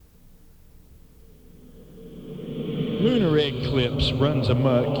eclipse runs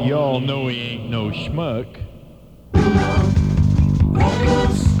amok. Y'all know he ain't no schmuck.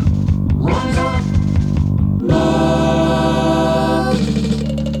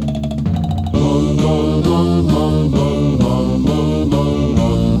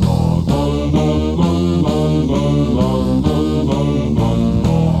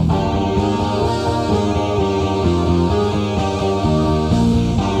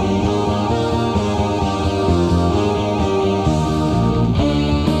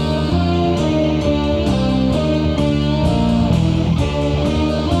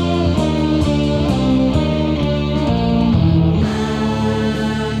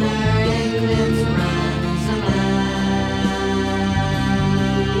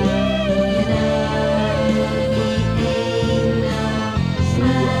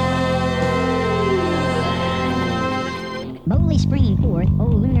 Boldly springing forth,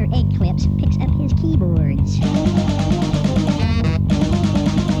 old lunar eclipse picks up his keyboards.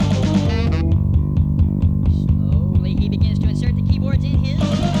 Slowly he begins to insert the keyboards in his...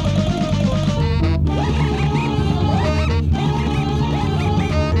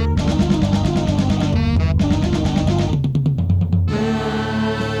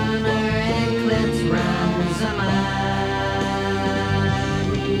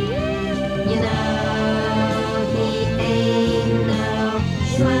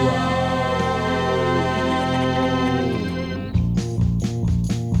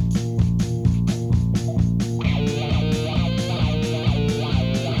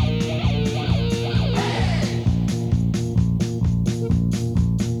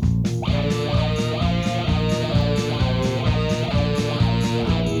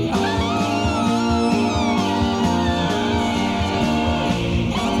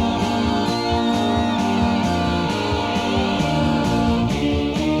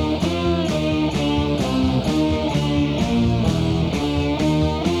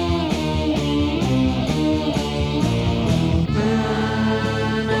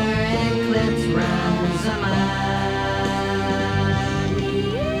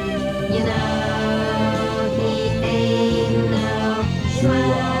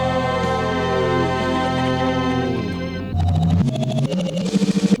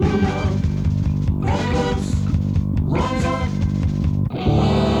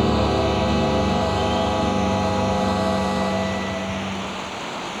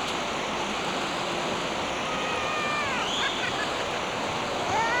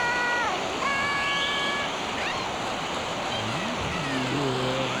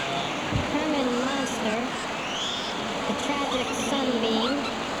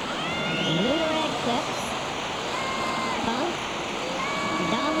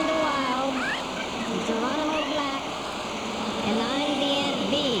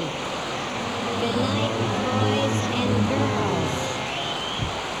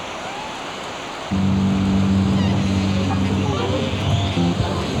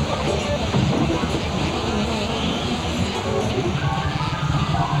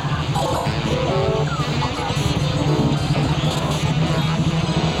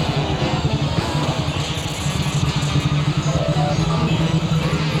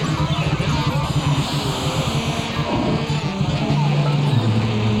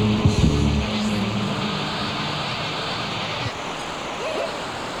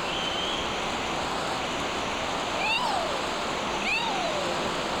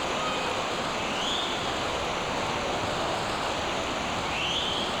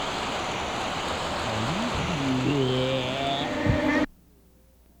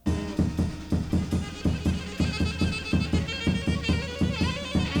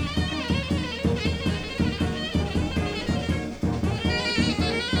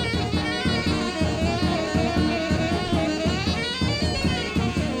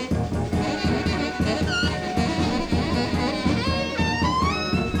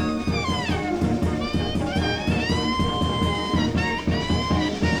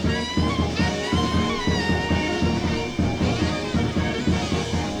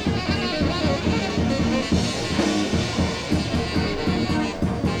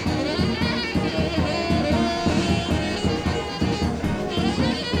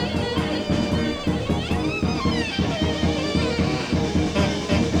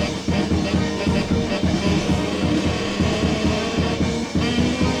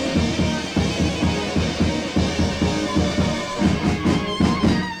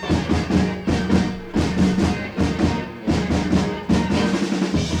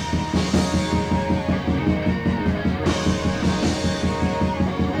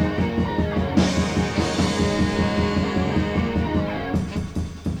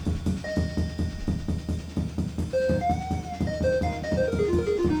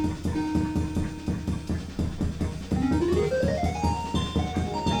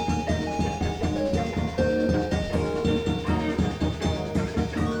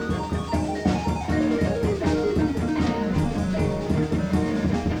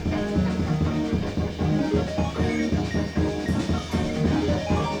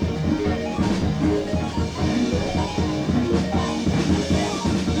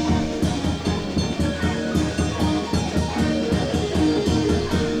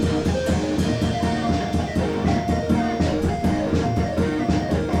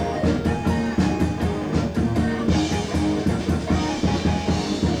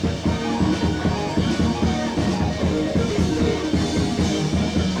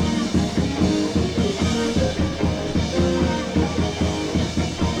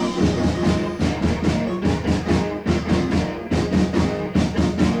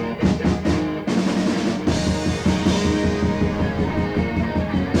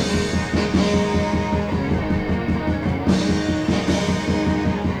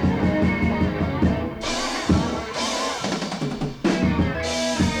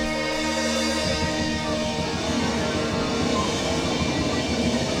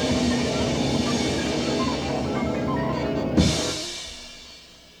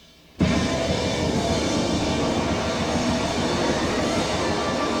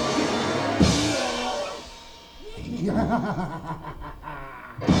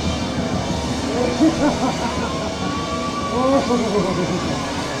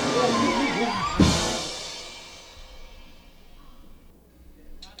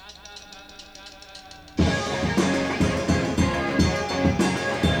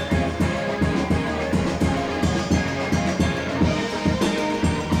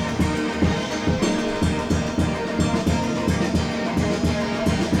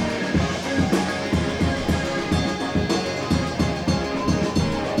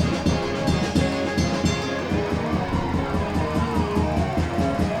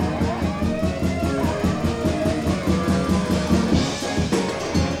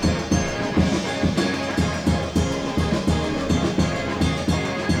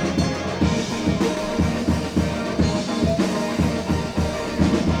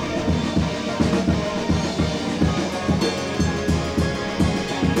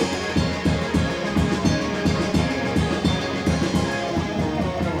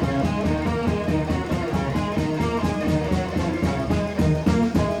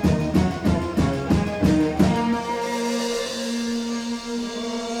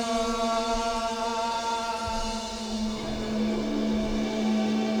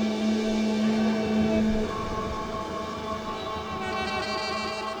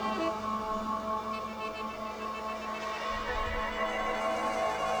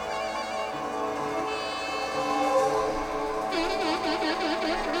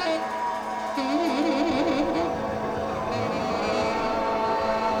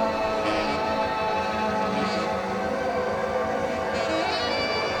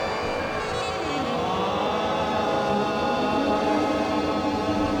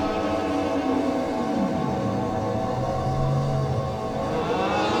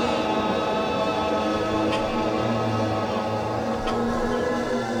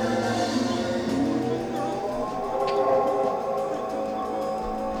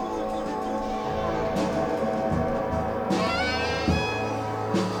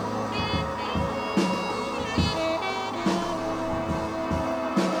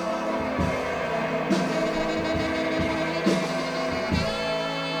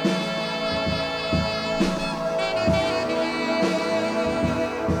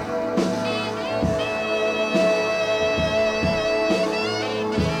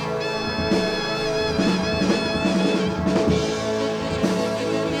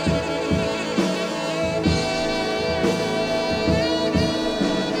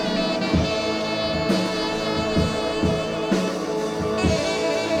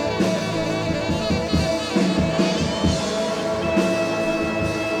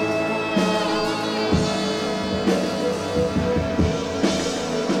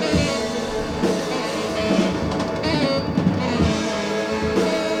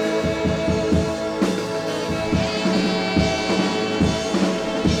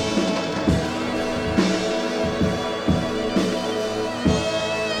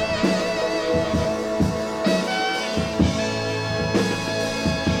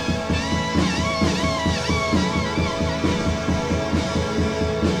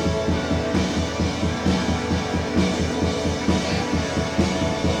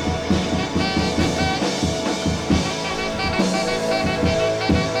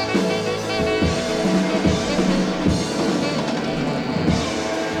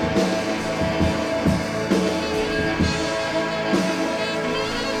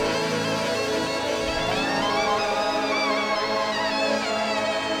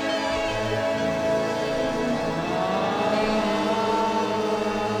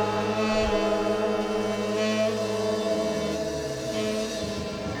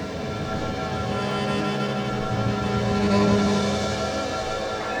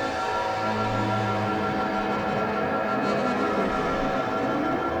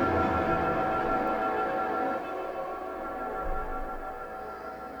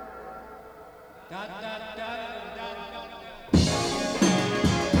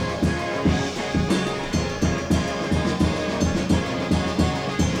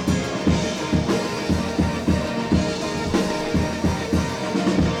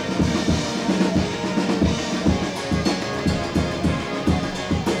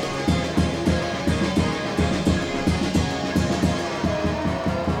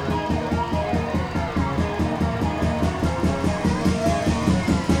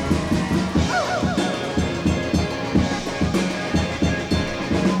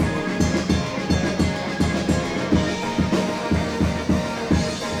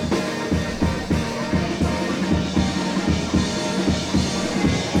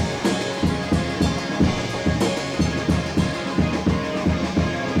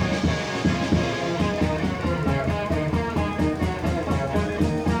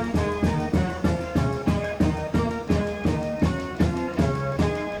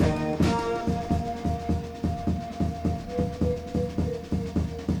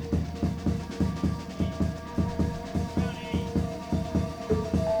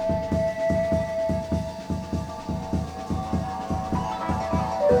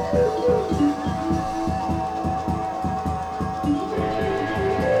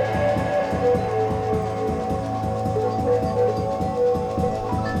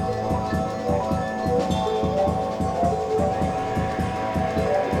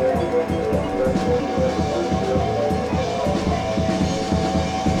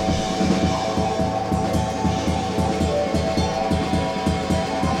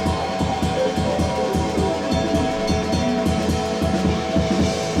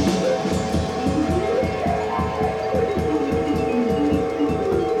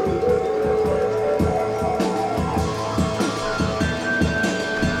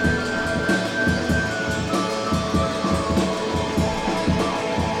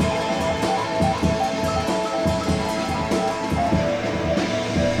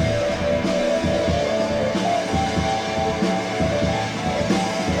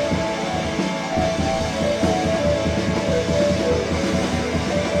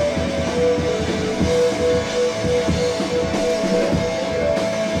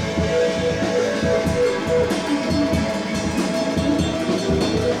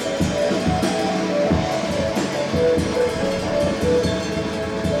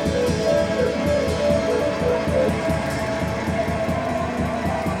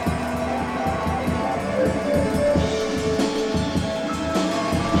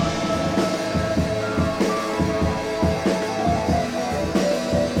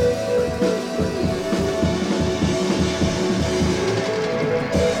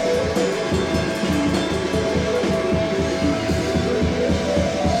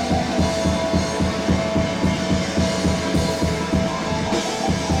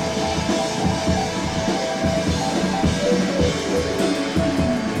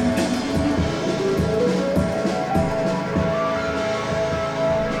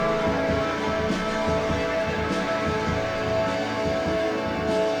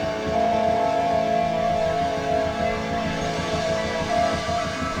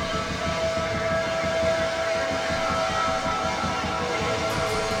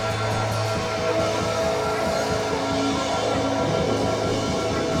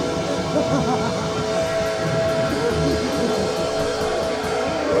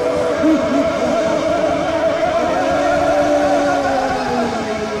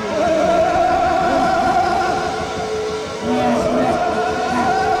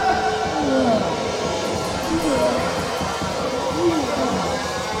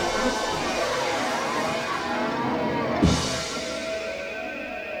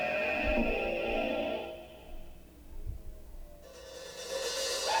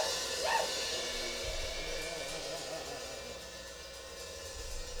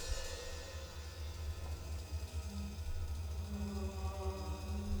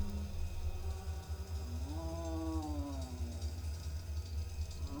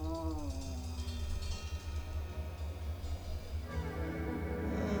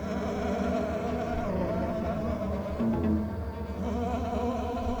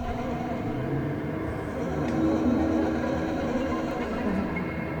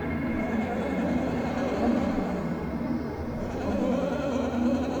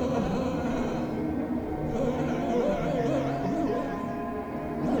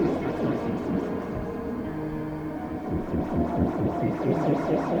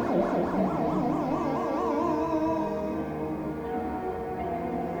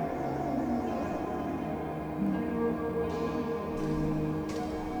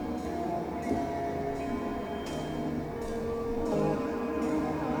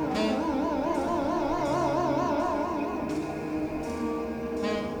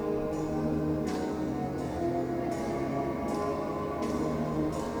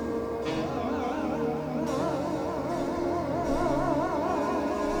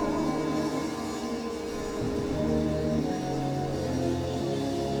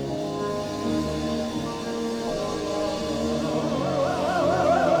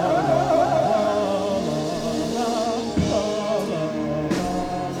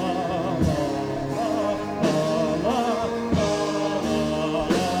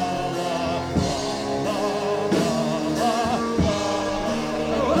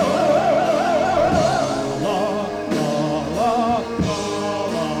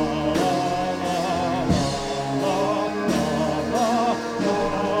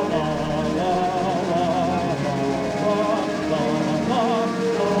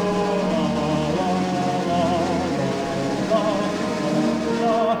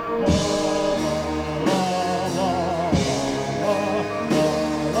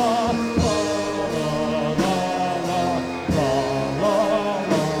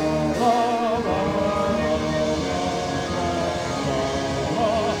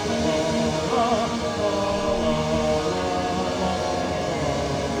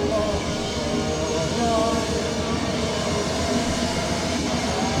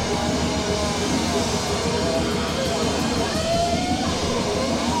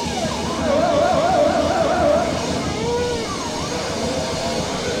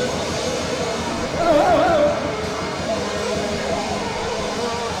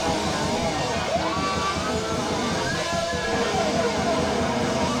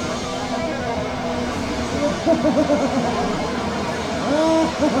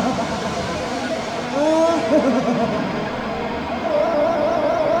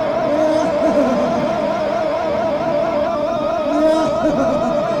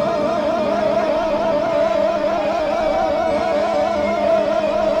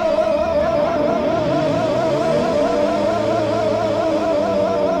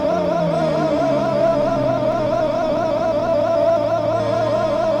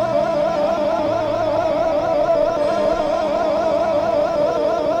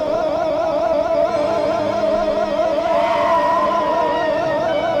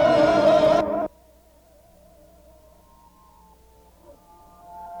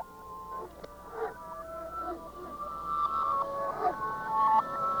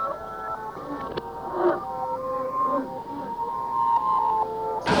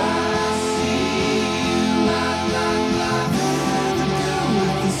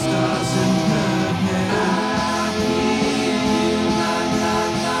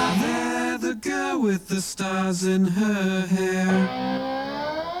 With the stars in her hair,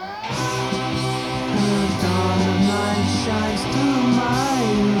 her dawn light shines through my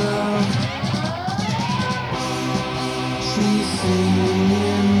love. She's singing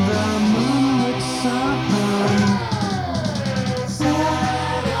in the moonlit sun.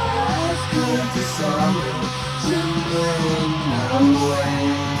 Sad with the sorrow trembling away.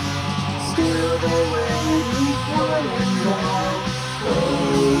 Still the way for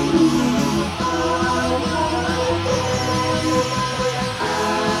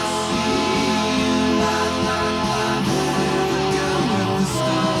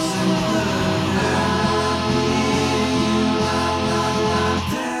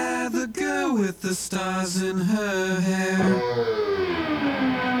the stars in her hair.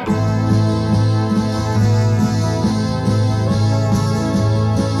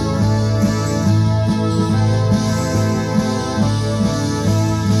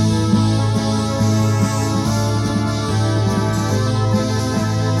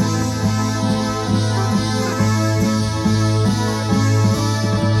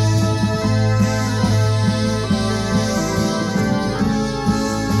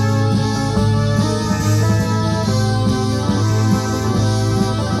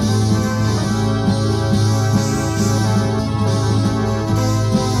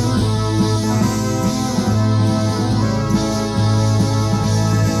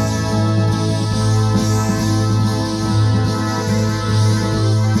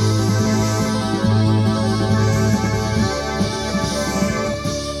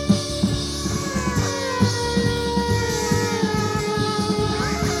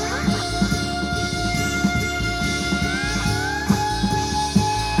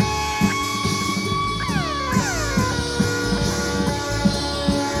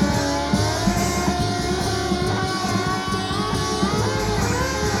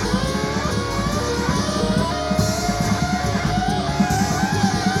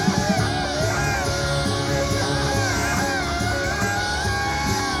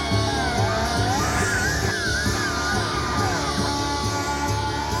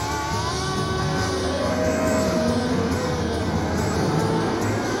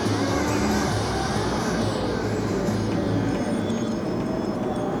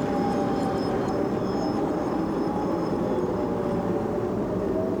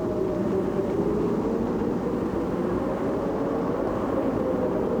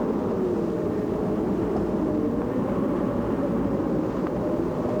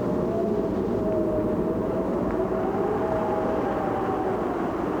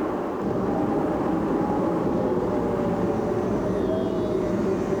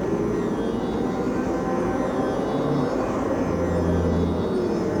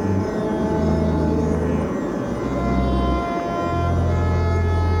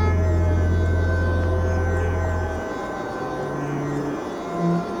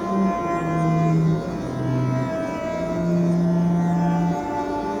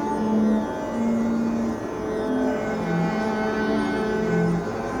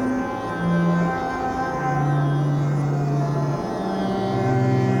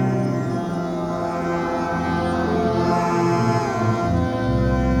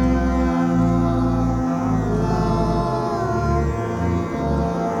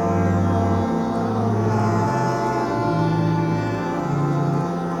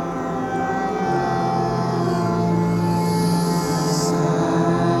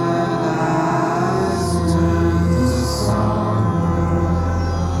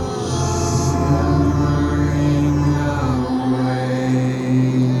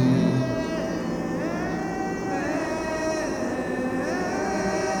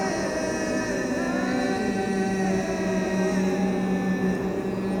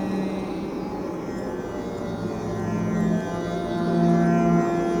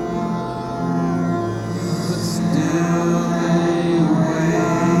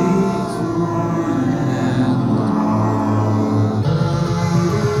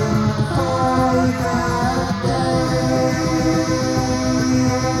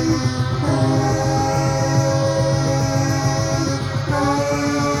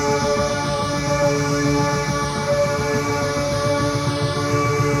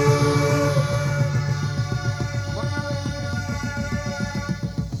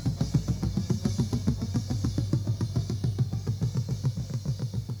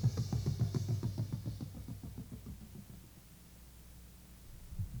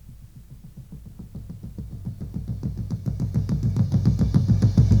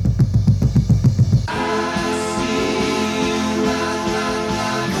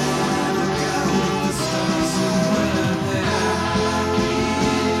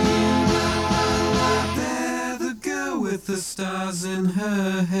 with the stars in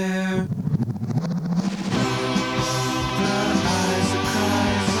her hair. The eyes that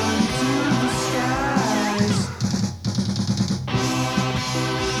cries unto the skies.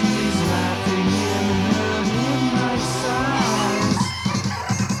 She's laughing in her midnight sighs.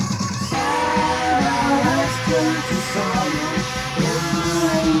 Eyes turn to sorrow in the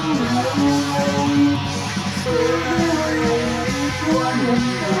rain. One and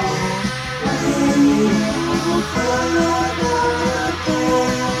all,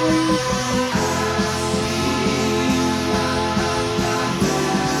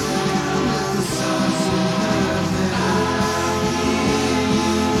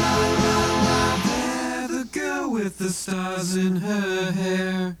 the girl with the stars in her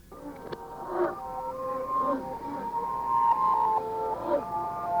hair.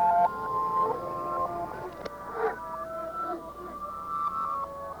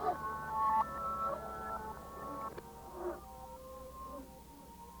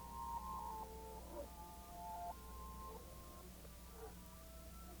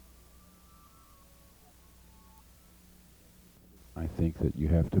 I think that you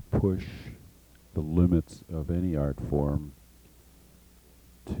have to push the limits of any art form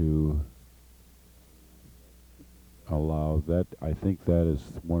to allow that. I think that is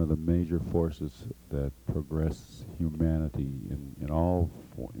one of the major forces that progress humanity in all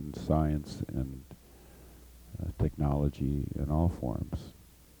in science and technology in all forms.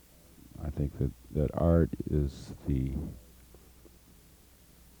 I think that art is the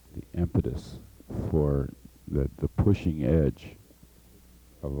impetus for the pushing edge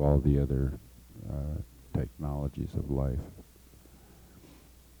of all the other technologies of life.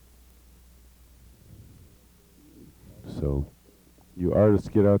 So you artists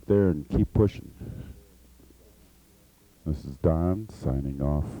get out there and keep pushing. This is Don signing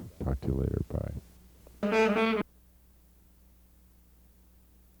off. Talk to you later. Bye.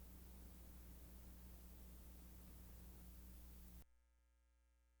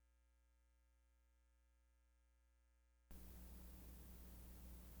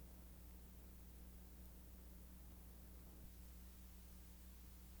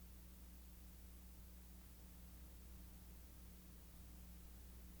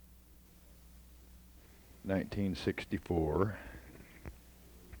 1964,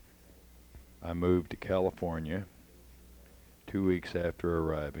 I moved to California. 2 weeks after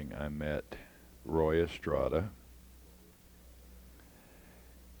arriving, I met Roy Estrada,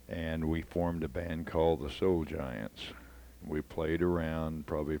 and we formed a band called the Soul Giants. We played around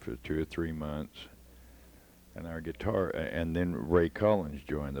probably for 2 or 3 months, and our guitar, and then Ray Collins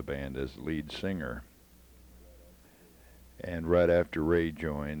joined the band as lead singer. And right after Ray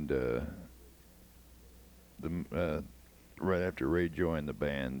joined the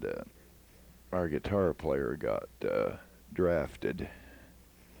band, our guitar player got drafted,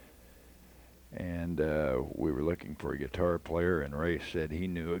 and we were looking for a guitar player, and Ray said he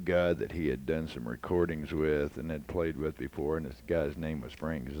knew a guy that he had done some recordings with and had played with before, and this guy's name was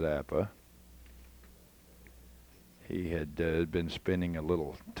Frank Zappa. He had been spending a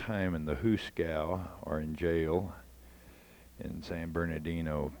little time in the Huskow, or in jail, in San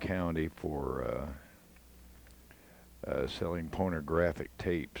Bernardino County for selling pornographic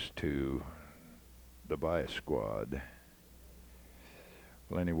tapes to the Vice Squad.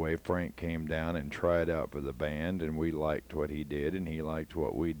 Well, anyway, Frank came down and tried out for the band, and we liked what he did, and he liked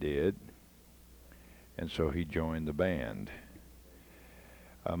what we did, and so he joined the band.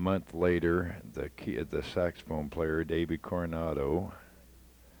 A month later, the saxophone player, Davey Coronado,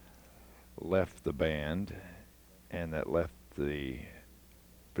 left the band, and that left the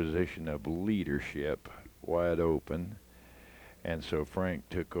position of leadership wide open, and so Frank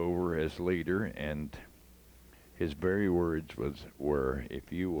took over as leader, and his very words were,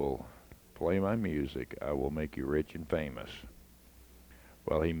 "If you will play my music, I will make you rich and famous."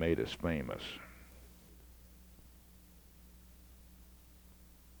 Well, he made us famous.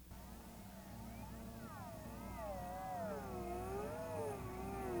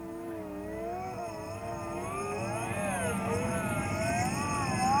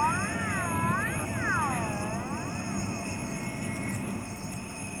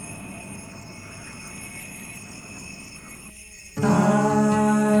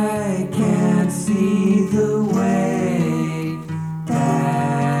 I can't see the way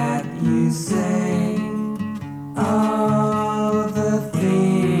that you say.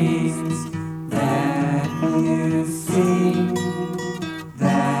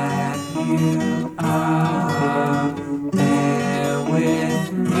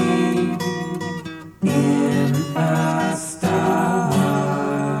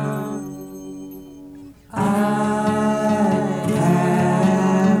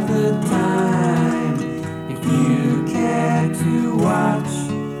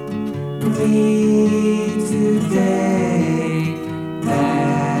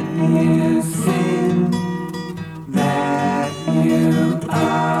 you sing, that you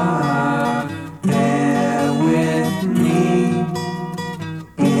are there with me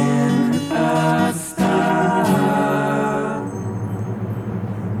in a star.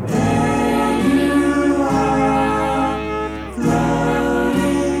 There you are,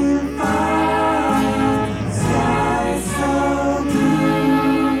 floating far, sky so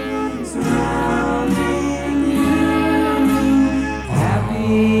blue, surrounding you.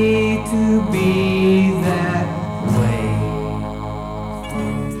 Happy to be that way.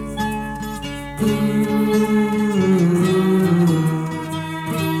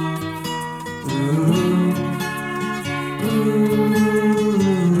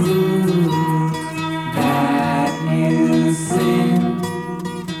 That you sing,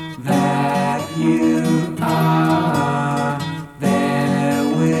 that you are there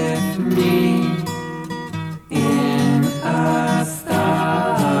with me in a star.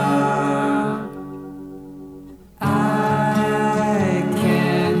 I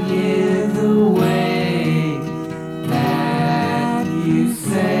can hear the way that you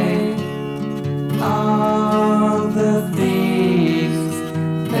say all the things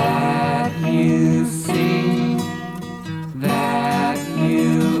that you see, that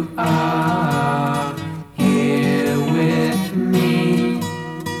you are here with me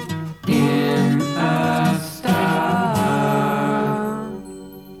in a star.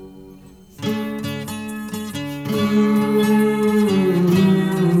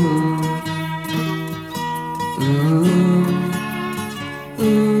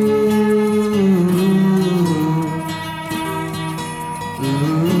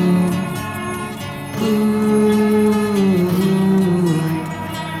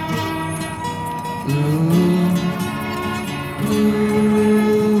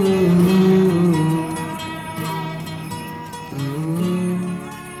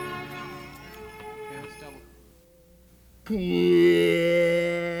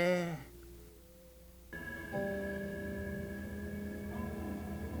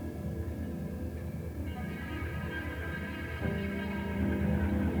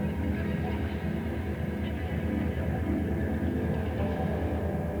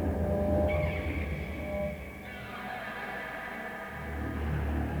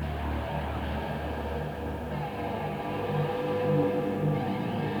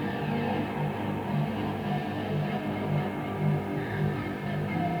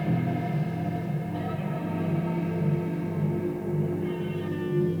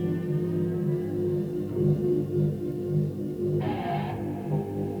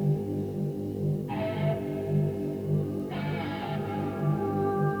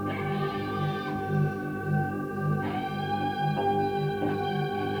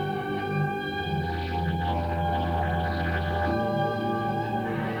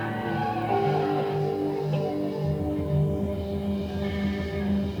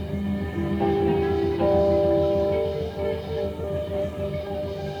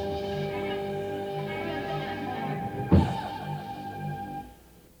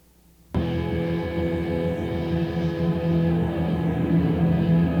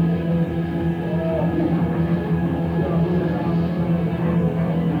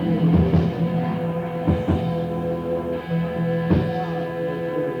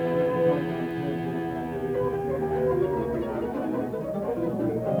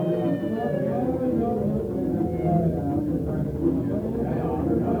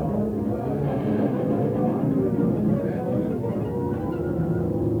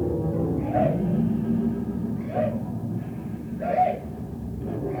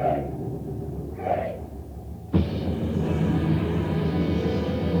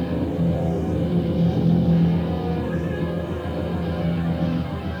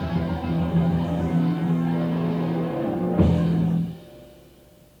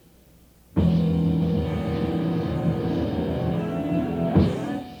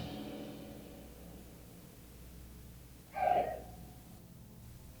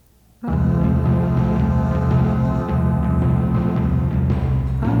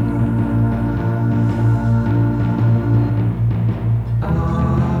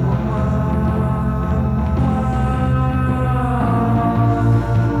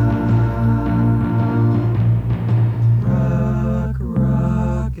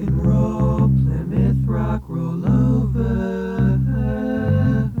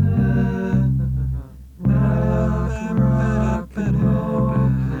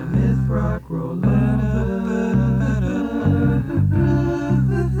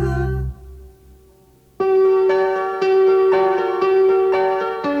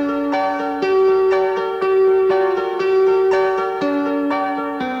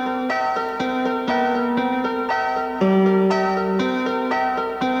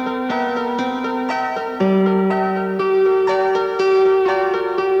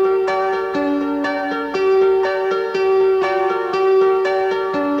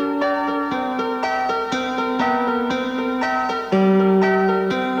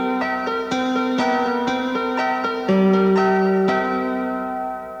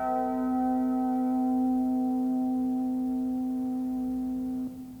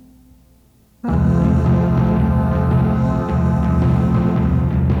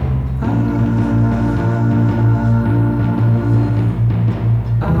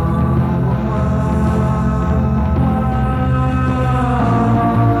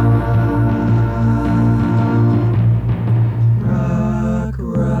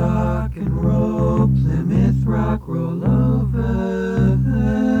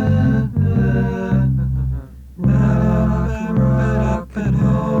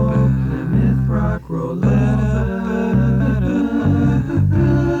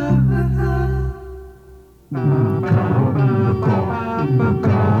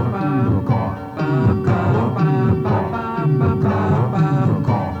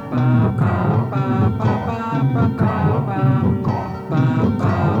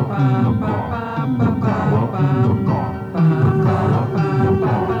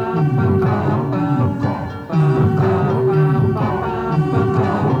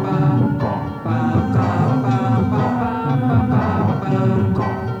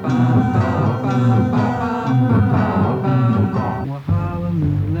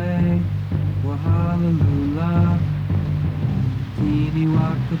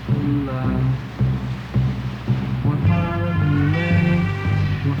 Wakapula, Wahalalule,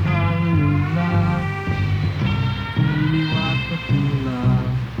 Wahalalula, Uli Wakapula,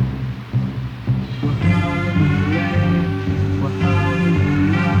 Wahalalule,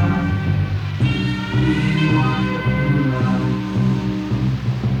 Wahalalula, Uli Wakapula,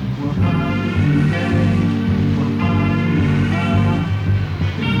 Wahalalule, Wahalalula,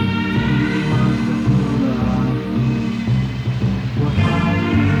 Uli Wakapula.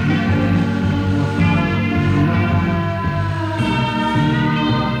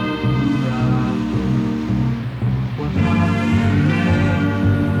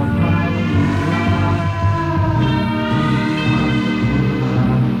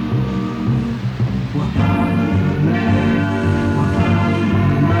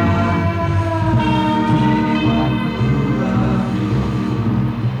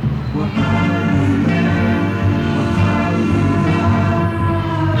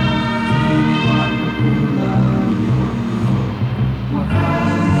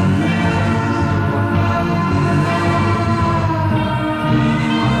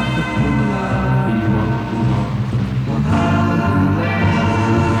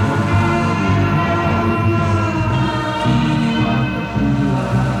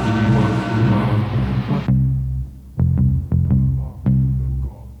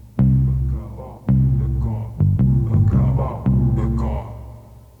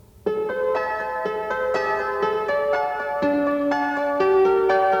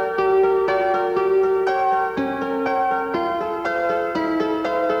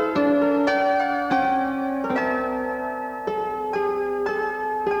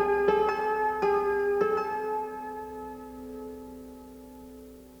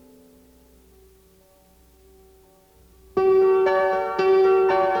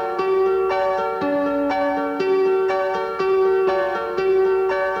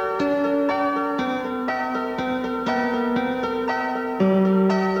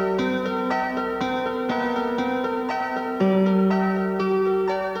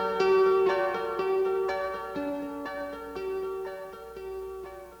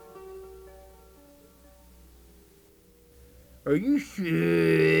 Are you sure?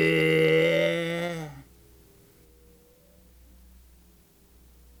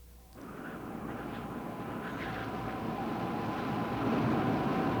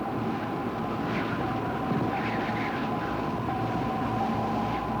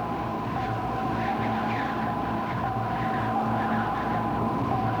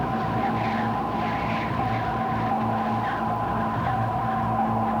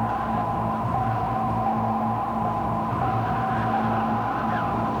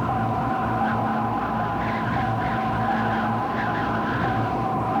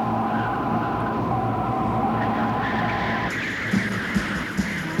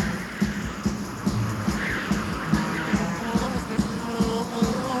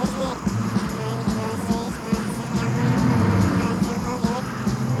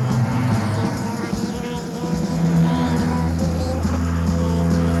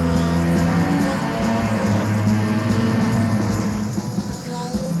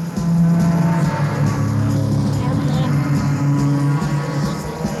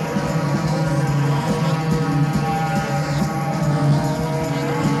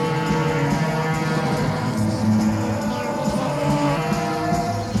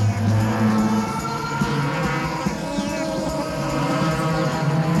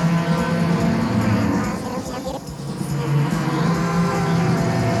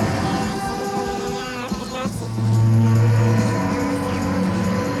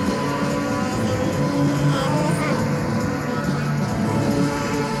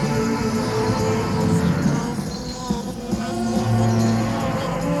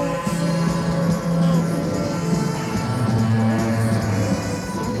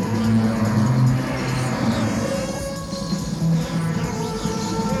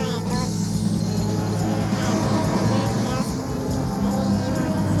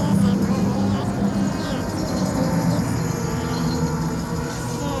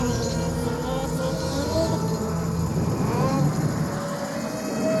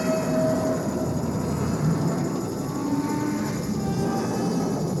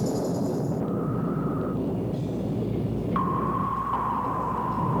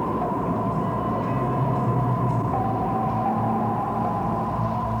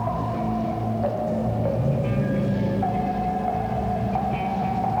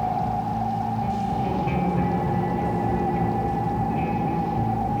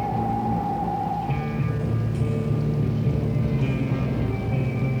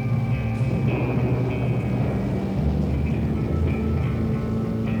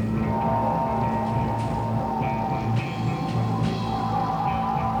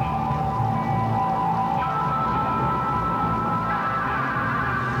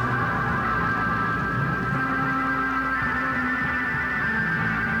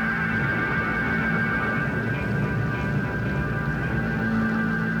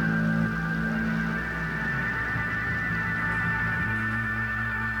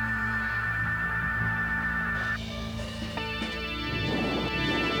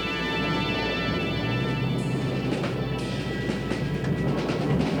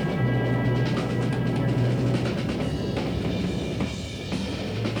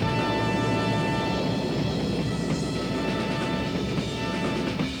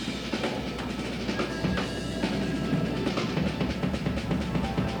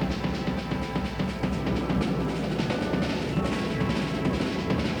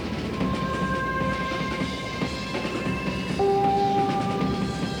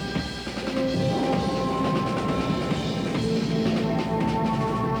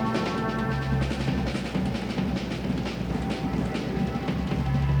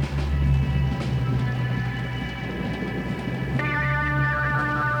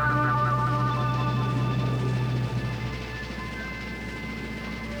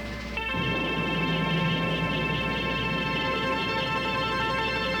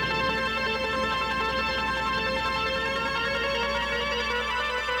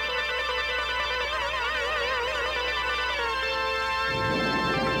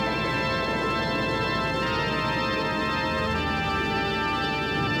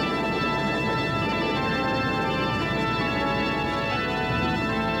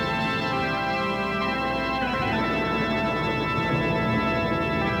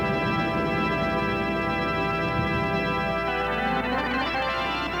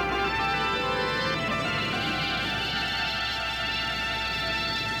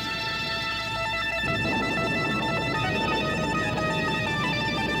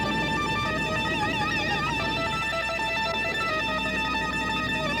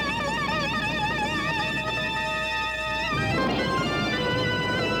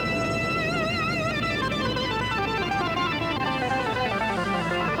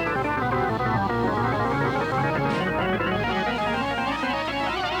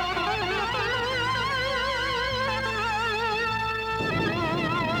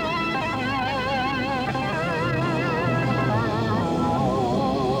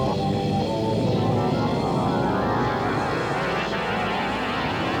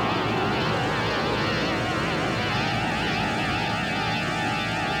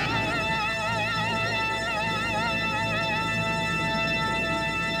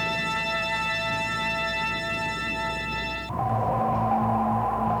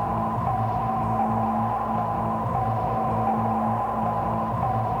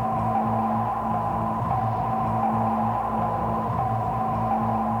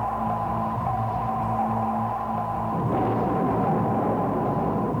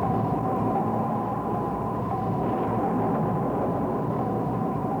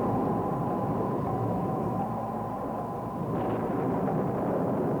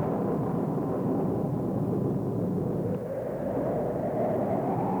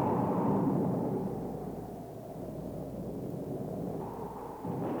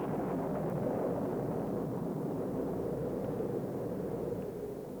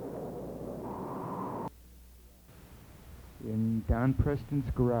 Don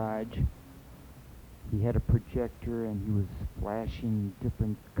Preston's garage. He had a projector and he was flashing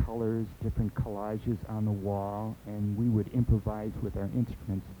different colors, different collages on the wall, and we would improvise with our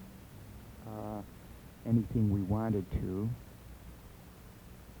instruments anything we wanted to.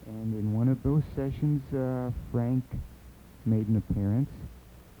 And in one of those sessions, Frank made an appearance.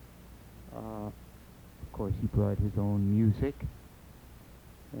 Of course, he brought his own music,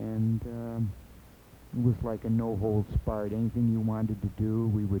 and it was like a no-holds-barred. Anything you wanted to do,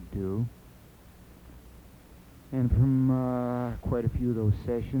 we would do. And from quite a few of those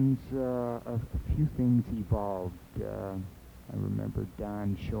sessions, a few things evolved. I remember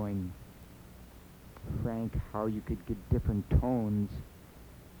Don showing Frank how you could get different tones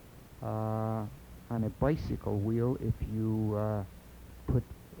on a bicycle wheel if you put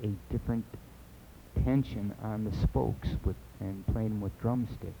a different tension on the spokes and playing with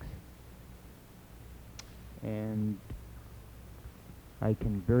drumsticks. And I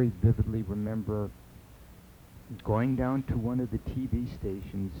can very vividly remember going down to one of the TV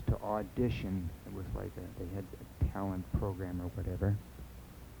stations to audition. It was like they had a talent program or whatever.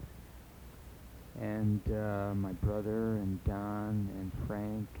 And my brother and Don and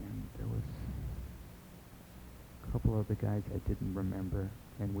Frank, and there was a couple other guys I didn't remember,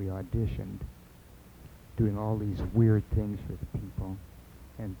 and we auditioned, doing all these weird things for the people,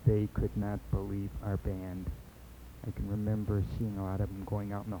 and they could not believe our band. I can remember seeing a lot of them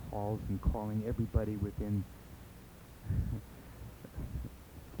going out in the halls and calling everybody within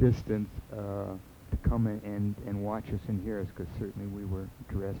distance to come and watch us and hear us, because certainly we were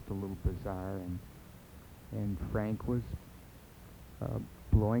dressed a little bizarre, and Frank was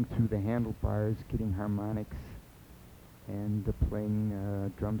blowing through the handlebars, getting harmonics, and playing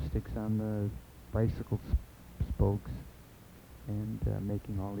drumsticks on the bicycle spokes, and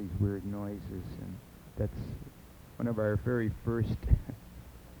making all these weird noises. And that's one of our very first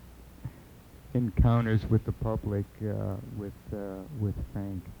encounters with the public with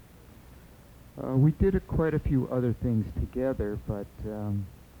Frank. We did quite a few other things together, but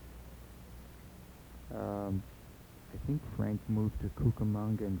I think Frank moved to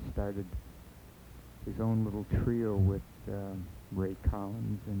Cucamonga and started his own little trio with Ray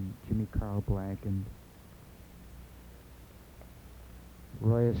Collins and Jimmy Carl Black and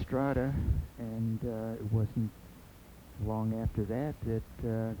Roy Estrada, and it wasn't long after that he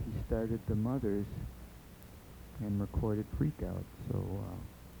started the Mothers and recorded Freak Out. So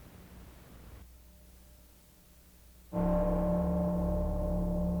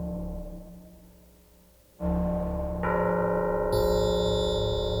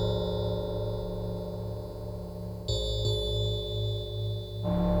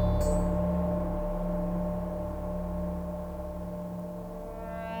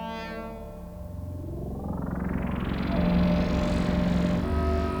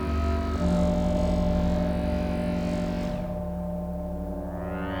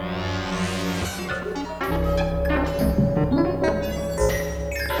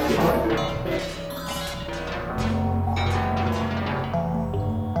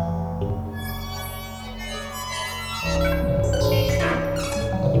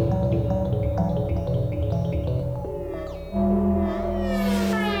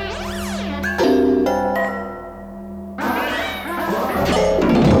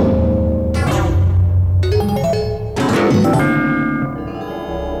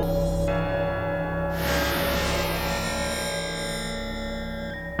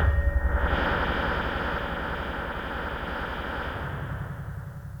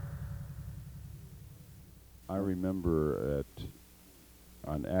I remember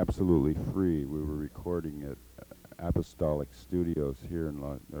on Absolutely Free, we were recording at Apostolic Studios here in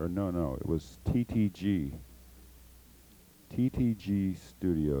it was TTG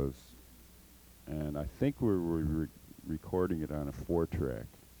Studios, and I think we were recording it on a 4-track.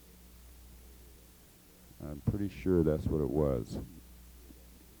 I'm pretty sure that's what it was.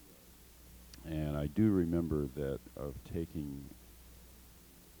 And I do remember that of taking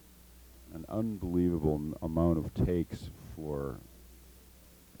an unbelievable amount of takes for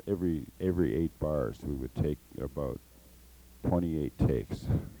every 8 bars. We would take about 28 takes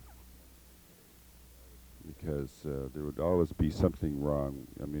because there would always be something wrong.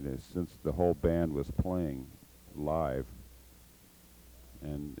 I mean, since the whole band was playing live,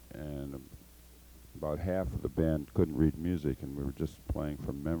 and about half of the band couldn't read music, and we were just playing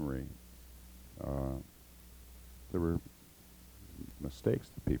from memory. There were mistakes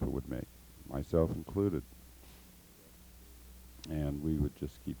that people would make, myself included, and we would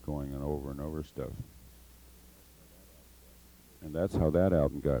just keep going on over and over stuff. And that's how that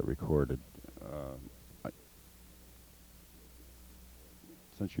album got recorded.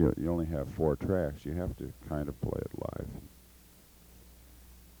 since you only have 4 tracks, you have to kind of play it live.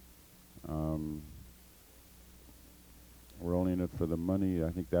 Rolling It for the Money, I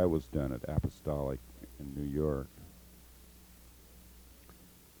think that was done at Apostolic in New York.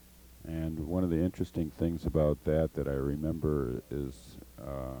 And one of the interesting things about that I remember is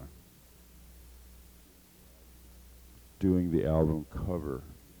doing the album cover,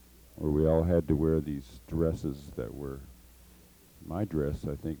 where we all had to wear these dresses that were, my dress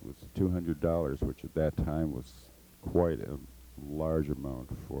I think was $200, which at that time was quite a large amount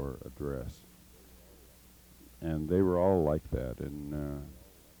for a dress. And they were all like that, and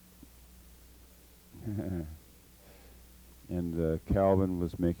and Calvin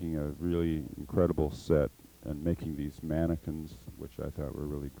was making a really incredible set and making these mannequins, which I thought were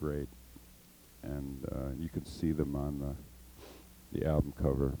really great. And you could see them on the album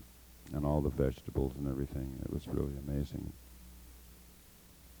cover, and all the vegetables and everything. It was really amazing.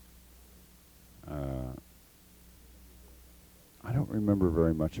 I don't remember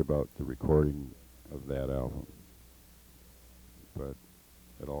very much about the recording of that album, but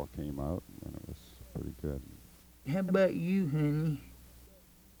it all came out and it was pretty good. How about you, honey?